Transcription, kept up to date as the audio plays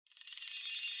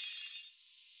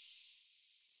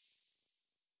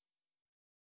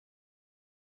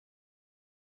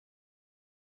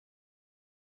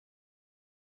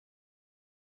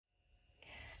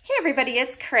Hey everybody,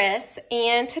 it's Chris,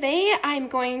 and today I'm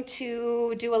going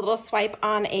to do a little swipe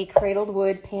on a cradled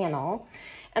wood panel,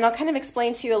 and I'll kind of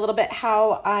explain to you a little bit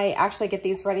how I actually get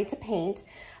these ready to paint.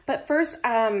 But first,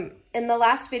 in the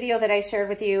last video that I shared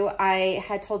with you, I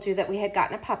had told you that we had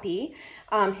gotten a puppy.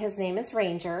 His name is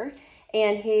Ranger,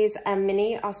 and he's a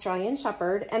mini Australian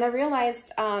Shepherd, and I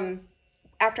realized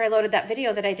after I loaded that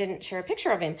video that I didn't share a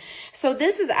picture of him. So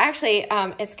this is actually,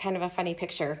 it's kind of a funny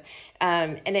picture.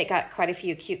 And it got quite a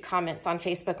few cute comments on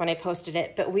Facebook when I posted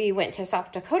it. But we went to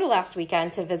South Dakota last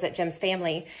weekend to visit Jim's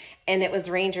family, and it was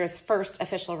Ranger's first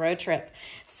official road trip.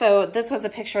 So this was a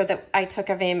picture that I took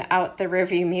of him out the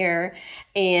rearview mirror.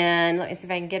 And let me see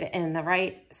if I can get it in the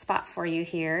right spot for you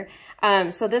here.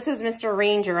 So this is Mr.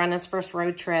 Ranger on his first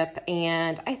road trip,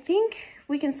 and I think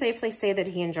we can safely say that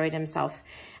he enjoyed himself.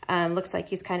 Looks like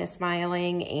he's kind of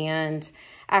smiling, and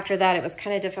after that it was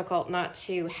kind of difficult not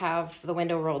to have the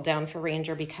window rolled down for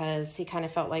Ranger because he kind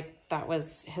of felt like that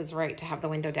was his right to have the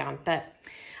window down. But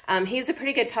he's a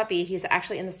pretty good puppy. He's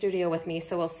actually in the studio with me,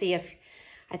 so we'll see if,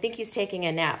 I think he's taking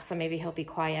a nap, so maybe he'll be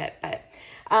quiet.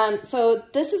 But so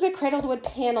this is a cradled wood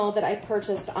panel that I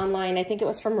purchased online. I think it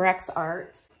was from Rex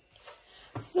Art.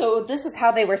 So this is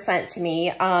how they were sent to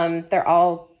me. They're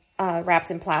all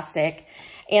wrapped in plastic.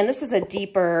 And this is a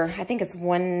deeper, I think it's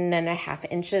 1.5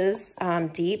 inches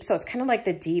deep. So it's kind of like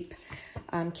the deep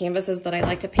canvases that I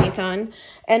like to paint on.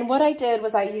 And what I did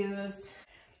was I used,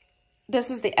 this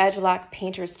is the Edge Lock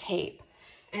painter's tape.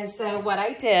 And so what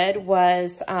I did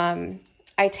was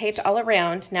I taped all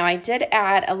around. Now I did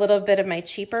add a little bit of my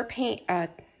cheaper paint.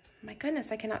 My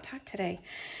goodness, I cannot talk today.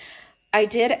 I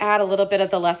did add a little bit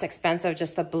of the less expensive,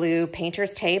 just the blue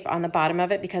painter's tape on the bottom of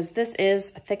it, because this is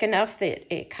thick enough that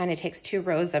it kind of takes 2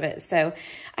 rows of it. So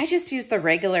I just used the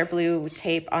regular blue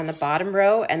tape on the bottom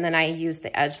row, and then I used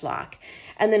the Edge Lock.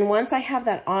 And then once I have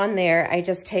that on there, I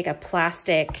just take a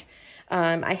plastic,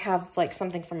 I have like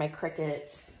something for my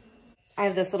Cricut. I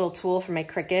have this little tool for my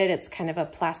Cricut. It's kind of a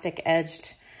plastic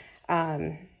edged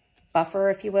buffer,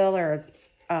 if you will, or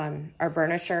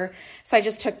burnisher. So I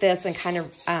just took this and kind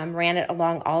of ran it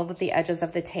along all of the edges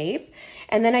of the tape.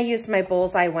 And then I used my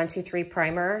Bullseye 123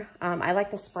 primer. I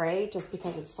like the spray just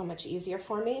because it's so much easier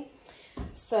for me.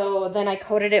 So then I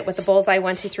coated it with the Bullseye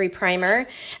 123 primer.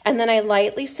 And then I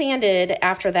lightly sanded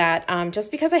after that, just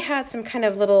because I had some kind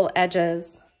of little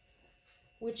edges,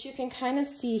 which you can kind of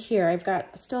see here.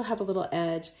 Still have a little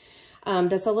edge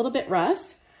that's a little bit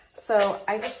rough. So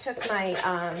I just took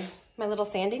my, my little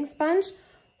sanding sponge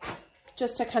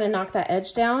just to kind of knock that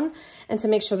edge down and to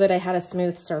make sure that I had a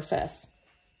smooth surface.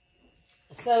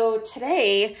 So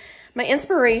today, my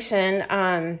inspiration,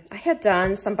 I had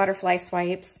done some butterfly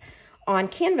swipes on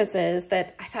canvases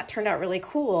that I thought turned out really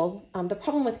cool. The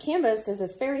problem with canvas is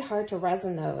it's very hard to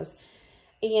resin those.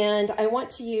 And I want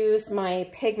to use my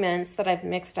pigments that I've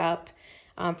mixed up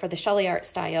for the Shelly art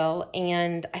style,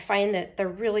 and I find that they're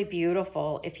really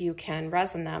beautiful if you can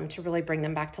resin them to really bring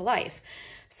them back to life.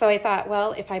 So I thought,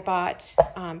 well, if I bought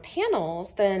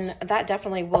panels, then that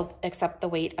definitely will accept the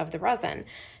weight of the resin.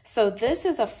 So this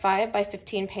is a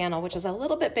 5x15 panel, which is a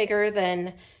little bit bigger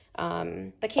than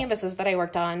the canvases that I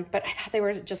worked on, but I thought they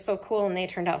were just so cool and they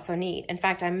turned out so neat. In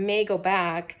fact, I may go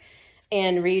back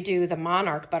and redo the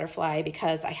Monarch butterfly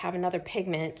because I have another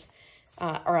pigment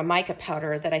or a mica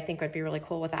powder that I think would be really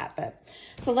cool with that. But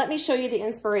so let me show you the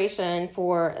inspiration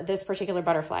for this particular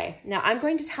butterfly. Now I'm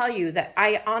going to tell you that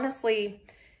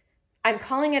I'm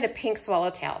calling it a pink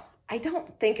swallowtail. I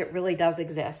don't think it really does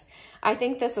exist. I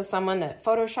think this is someone that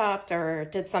photoshopped or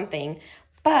did something,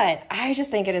 but I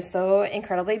just think it is so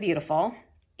incredibly beautiful.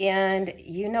 And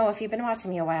you know, if you've been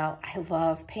watching me a while, I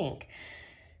love pink.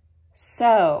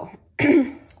 So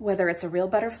whether it's a real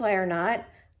butterfly or not,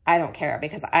 I don't care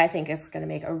because I think it's going to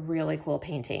make a really cool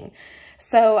painting.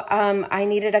 So I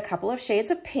needed a couple of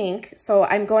shades of pink. So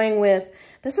I'm going with,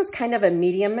 this is kind of a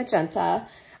medium magenta.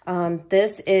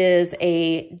 This is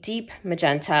a deep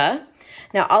magenta.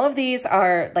 Now all of these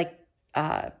are like,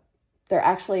 they're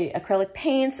actually acrylic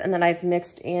paints, and then I've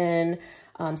mixed in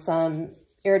some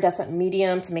iridescent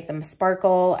medium to make them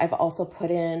sparkle. I've also put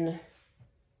in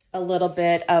a little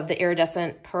bit of the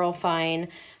iridescent Pearl Fine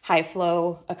high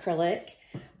flow acrylic.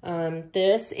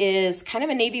 This is kind of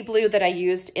a navy blue that I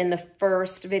used in the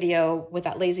first video with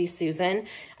that Lazy Susan.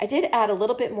 I did add a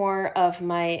little bit more of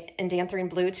my Endanthrine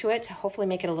blue to it to hopefully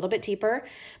make it a little bit deeper,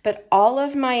 but all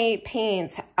of my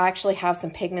paints actually have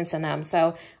some pigments in them,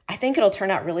 so I think it'll turn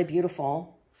out really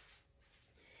beautiful.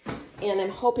 And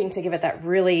I'm hoping to give it that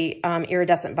really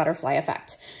iridescent butterfly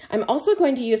effect. I'm also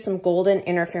going to use some Golden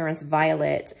Interference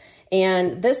Violet,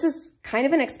 and this is kind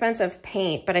of an expensive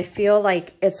paint, but I feel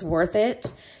like it's worth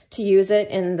it to use it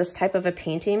in this type of a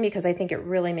painting because I think it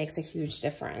really makes a huge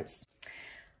difference.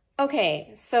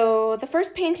 Okay, so the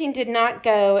first painting did not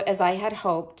go as I had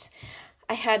hoped.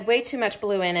 I had way too much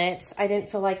blue in it. I didn't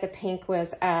feel like the pink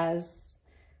was as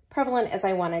prevalent as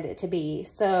I wanted it to be.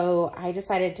 So I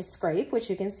decided to scrape, which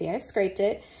you can see I've scraped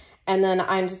it. And then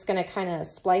I'm just gonna kind of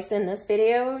splice in this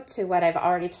video to what I've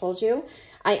already told you.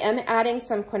 I am adding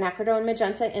some quinacridone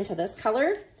magenta into this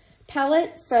color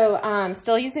palette. So I'm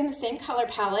still using the same color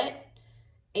palette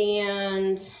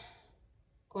and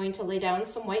going to lay down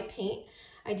some white paint.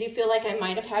 I do feel like I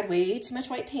might have had way too much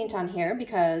white paint on here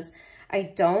because I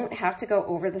don't have to go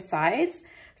over the sides.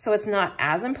 So it's not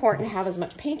as important to have as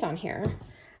much paint on here.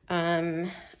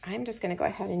 I'm just gonna go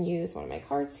ahead and use one of my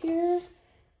cards here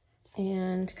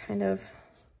and kind of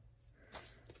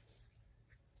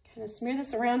smear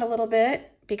this around a little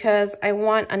bit because I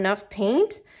want enough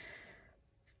paint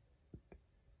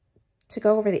to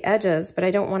go over the edges, but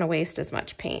I don't want to waste as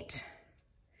much paint.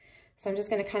 So I'm just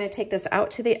going to kind of take this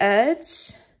out to the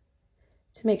edge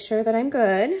to make sure that I'm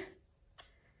good.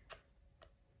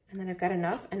 And then I've got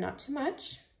enough and not too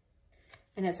much.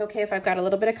 And it's okay if I've got a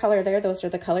little bit of color there. Those are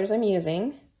the colors I'm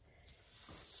using.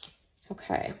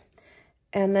 Okay.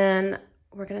 And then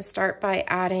we're going to start by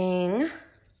adding, I'm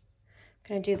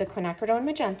going to do the quinacridone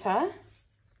magenta.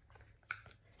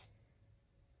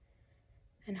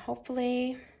 And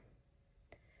hopefully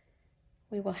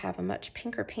we will have a much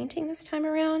pinker painting this time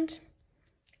around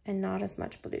and not as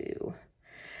much blue.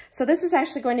 So this is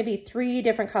actually going to be 3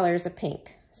 different colors of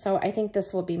pink. So I think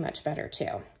this will be much better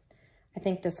too. I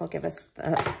think this will give us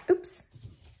the,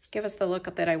 give us the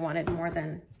look that I wanted more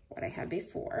than what I had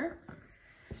before.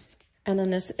 And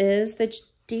then this is the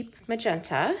deep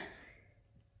magenta,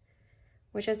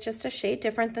 which is just a shade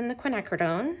different than the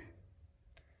quinacridone.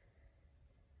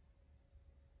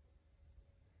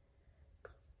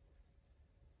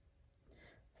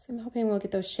 So I'm hoping we'll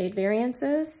get those shade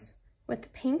variances with the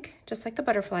pink, just like the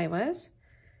butterfly was.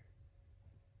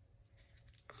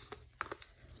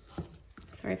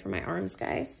 Sorry for my arms,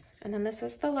 guys. And then this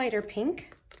is the lighter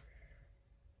pink.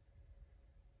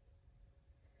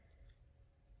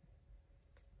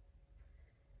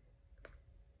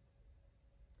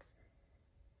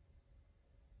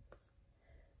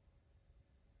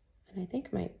 And I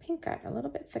think my pink got a little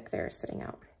bit thick there sitting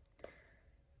out.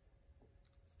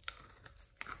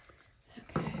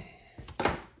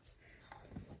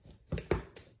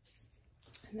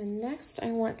 And then next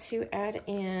I want to add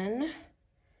in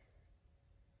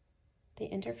the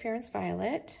interference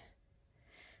violet.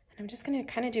 And I'm just gonna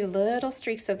kind of do little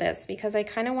streaks of this because I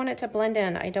kind of want it to blend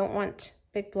in. I don't want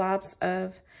big blobs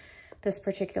of this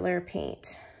particular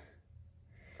paint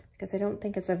because I don't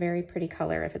think it's a very pretty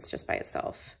color if it's just by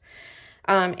itself.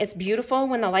 It's beautiful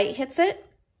when the light hits it,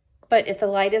 but if the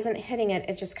light isn't hitting it,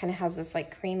 it just kind of has this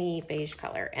like creamy beige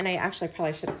color. And I actually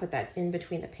probably should have put that in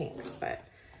between the pinks, but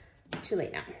too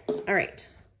late now. All right,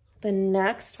 the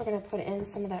next we're gonna put in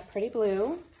some of that pretty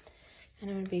blue, and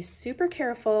I'm gonna be super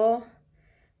careful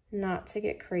not to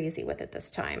get crazy with it this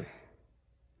time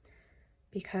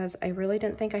because I really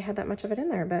didn't think I had that much of it in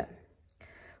there, but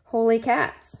holy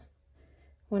cats.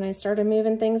 When I started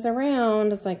moving things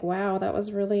around, it's like, wow, that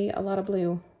was really a lot of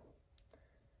blue.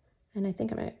 And I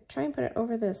think I'm gonna try and put it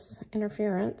over this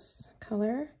interference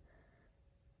color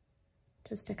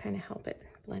just to kind of help it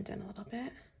blend in a little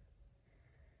bit.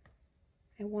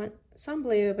 I want some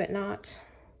blue, but not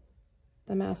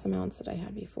the mass amounts that I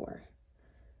had before.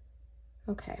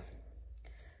 Okay,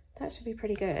 that should be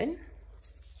pretty good.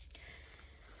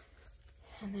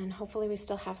 And then hopefully we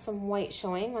still have some white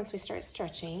showing once we start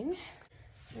stretching.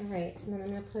 All right, and then I'm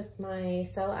gonna put my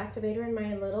cell activator in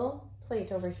my little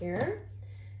plate over here.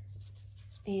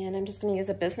 And I'm just gonna use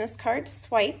a business card to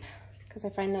swipe because I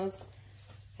find those,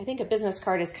 I think a business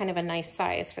card is kind of a nice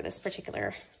size for this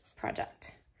particular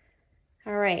project.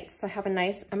 All right, so I have a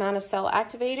nice amount of cell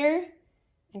activator.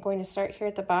 I'm going to start here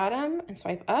at the bottom and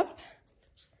swipe up.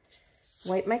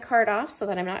 Wipe my card off so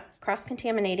that I'm not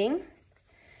cross-contaminating.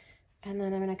 And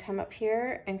then I'm gonna come up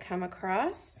here and come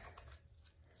across.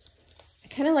 I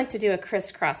kind of like to do a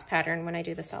crisscross pattern when I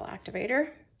do the cell activator.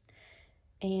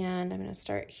 And I'm gonna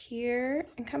start here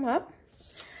and come up.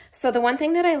 So the one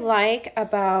thing that I like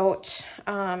about,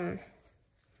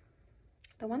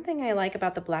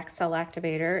 the black cell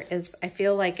activator is I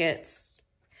feel like it's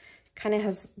kind of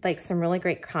has like some really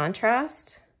great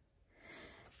contrast.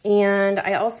 And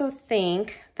I also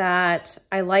think that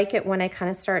I like it when I kind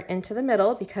of start into the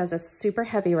middle because it's super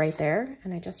heavy right there.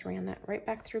 And I just ran that right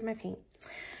back through my paint.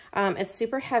 It's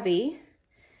super heavy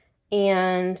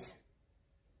and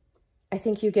I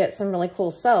think you get some really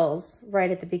cool cells right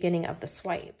at the beginning of the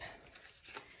swipe.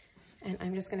 And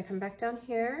I'm just gonna come back down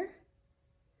here.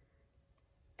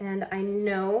 And I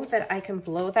know that I can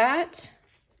blow that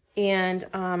and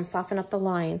soften up the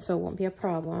line so it won't be a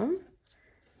problem.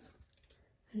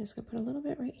 I'm just gonna put a little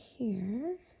bit right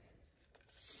here.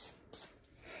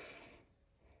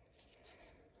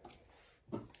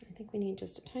 I think we need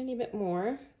just a tiny bit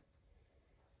more.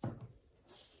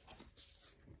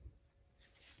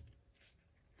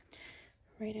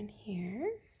 Right in here.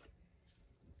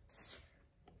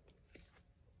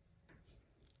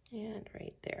 And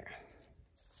right there.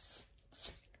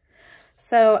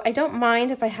 So I don't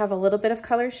mind if I have a little bit of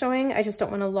color showing, I just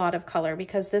don't want a lot of color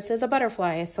because this is a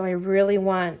butterfly, so I really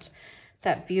want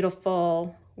that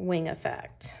beautiful wing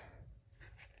effect.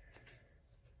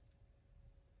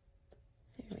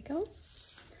 There we go.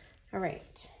 All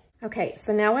right. Okay,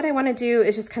 so now what I want to do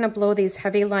is just kind of blow these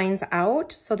heavy lines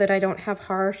out so that I don't have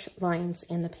harsh lines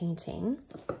in the painting.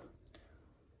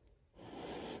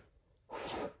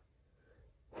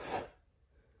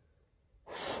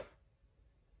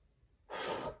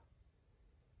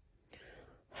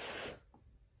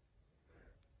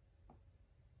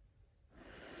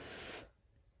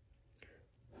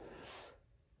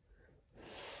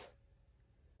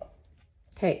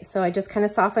 Okay, so I just kind of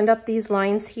softened up these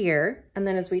lines here, and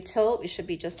then as we tilt, we should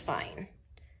be just fine.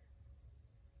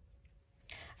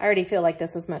 I already feel like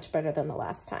this is much better than the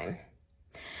last time.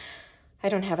 I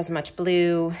don't have as much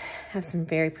blue, I have some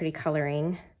very pretty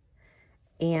coloring,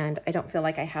 and I don't feel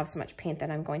like I have so much paint that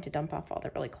I'm going to dump off all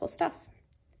the really cool stuff.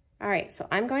 All right, so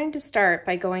I'm going to start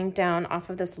by going down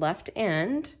off of this left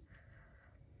end.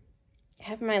 I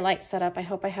have my light set up. I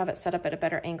hope I have it set up at a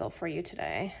better angle for you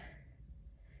today.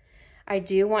 I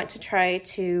do want to try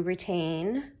to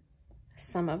retain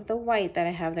some of the white that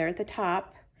I have there at the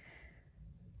top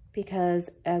because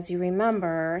as you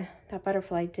remember, that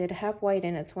butterfly did have white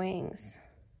in its wings.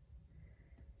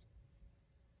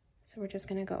 So we're just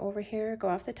gonna go over here, go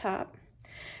off the top.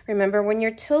 Remember when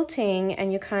you're tilting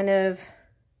and you kind of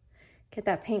get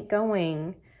that paint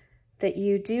going, that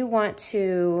you do want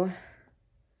to,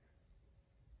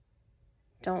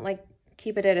 don't like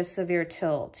keep it at a severe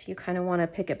tilt. You kind of want to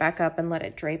pick it back up and let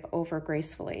it drape over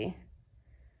gracefully.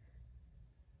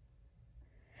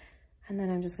 And then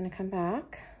I'm just going to come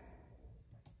back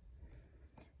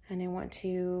and I want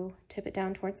to tip it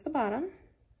down towards the bottom.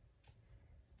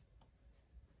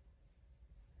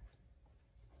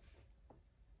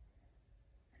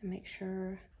 And make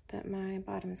sure that my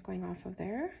bottom is going off of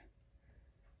there.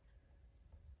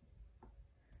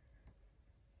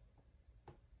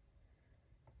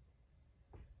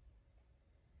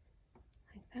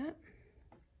 That.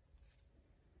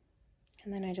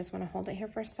 And then I just want to hold it here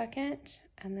for a second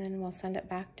and then we'll send it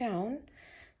back down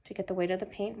to get the weight of the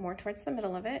paint more towards the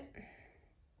middle of it.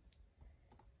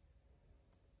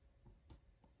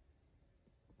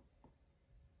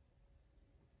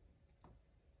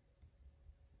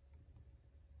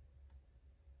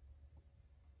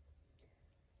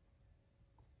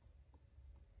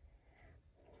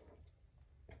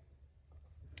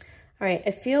 All right,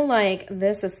 I feel like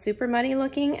this is super muddy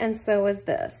looking and so is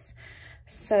this.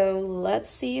 So let's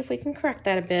see if we can correct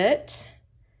that a bit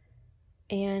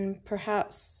and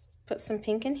perhaps put some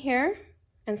pink in here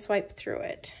and swipe through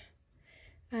it.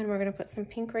 And we're gonna put some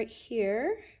pink right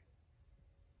here.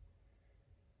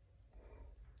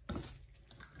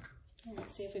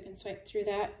 Let's see if we can swipe through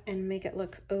that and make it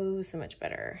look oh so much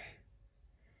better.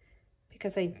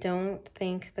 Because I don't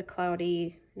think the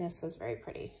cloudiness is very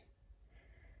pretty.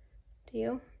 Do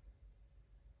you?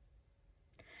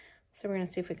 So we're gonna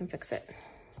see if we can fix it.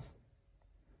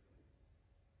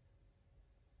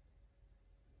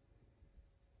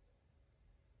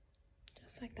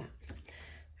 Just like that.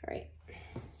 All right.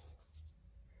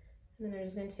 And then I'm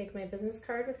just gonna take my business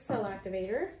card with a cell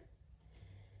activator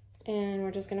and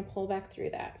we're just gonna pull back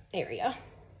through that area.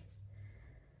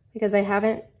 Because I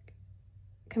haven't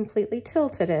completely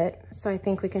tilted it, so I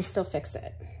think we can still fix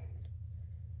it.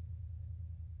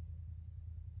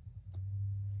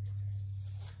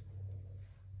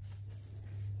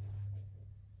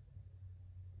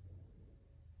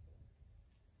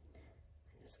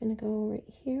 Just gonna go right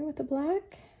here with the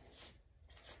black.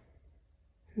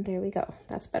 And there we go,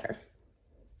 that's better.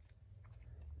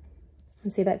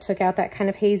 And see, that took out that kind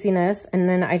of haziness, and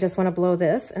then I just wanna blow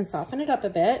this and soften it up a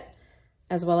bit,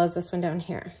 as well as this one down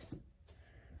here.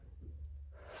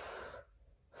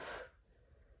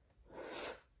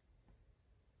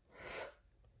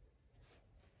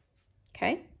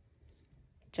 Okay,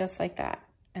 just like that.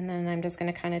 And then I'm just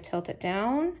gonna kind of tilt it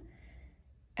down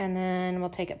and then we'll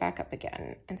take it back up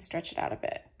again and stretch it out a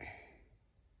bit.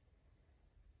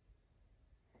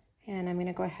 And I'm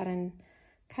gonna go ahead and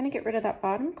kind of get rid of that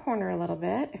bottom corner a little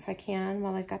bit if I can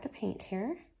while I've got the paint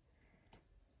here.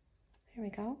 There we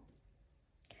go.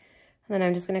 And then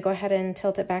I'm just going to go ahead and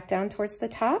tilt it back down towards the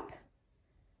top.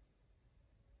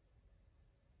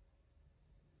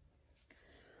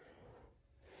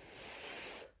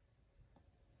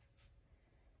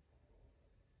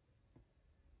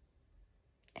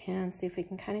 And see if we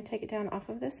can kind of take it down off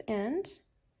of this end,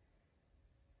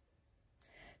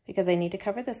 because I need to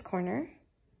cover this corner.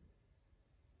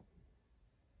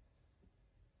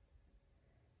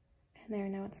 And there,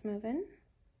 now it's moving.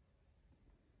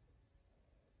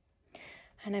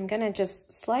 And I'm gonna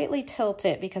just slightly tilt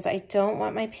it because I don't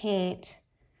want my paint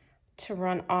to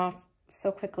run off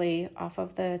so quickly off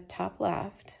of the top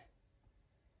left.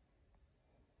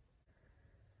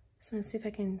 So I'm gonna see if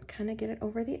I can kind of get it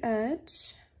over the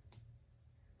edge.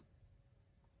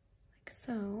 Like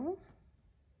so.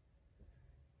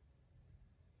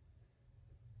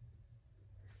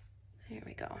 There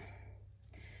we go.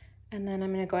 And then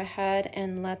I'm gonna go ahead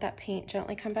and let that paint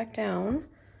gently come back down.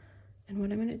 And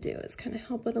what I'm gonna do is kind of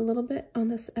help it a little bit on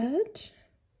this edge.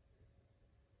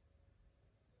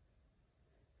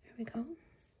 There we go.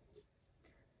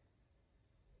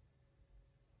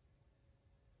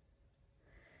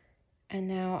 And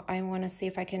now I wanna see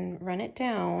if I can run it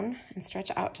down and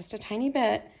stretch out just a tiny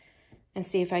bit and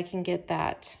see if I can get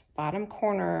that bottom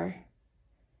corner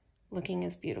looking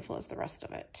as beautiful as the rest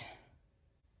of it.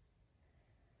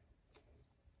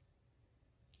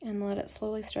 And let it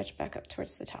slowly stretch back up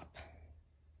towards the top.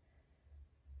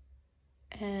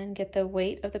 And get the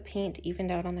weight of the paint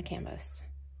evened out on the canvas.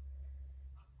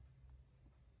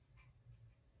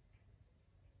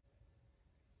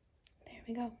 There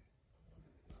we go.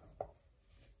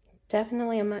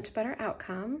 Definitely a much better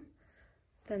outcome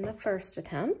than the first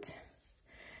attempt.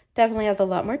 Definitely has a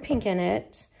lot more pink in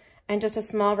it and just a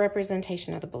small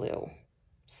representation of the blue.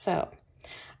 So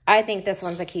I think this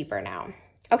one's a keeper now.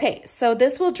 Okay, so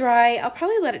this will dry. I'll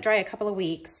probably let it dry a couple of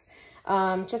weeks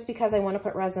just because I want to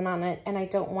put resin on it and I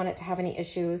don't want it to have any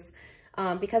issues.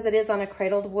 Because it is on a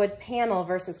cradled wood panel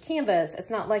versus canvas, it's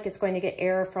not like it's going to get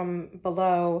air from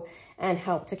below and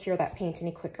help to cure that paint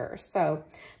any quicker. So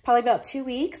probably about 2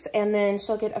 weeks, and then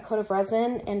she'll get a coat of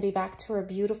resin and be back to her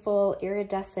beautiful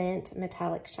iridescent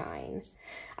metallic shine.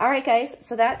 All right, guys,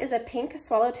 so that is a pink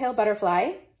swallowtail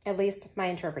butterfly, at least my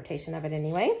interpretation of it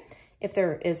anyway, if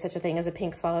there is such a thing as a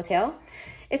pink swallowtail.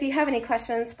 If you have any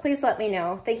questions, please let me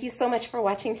know. Thank you so much for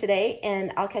watching today,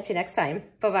 and I'll catch you next time.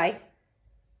 Bye-bye.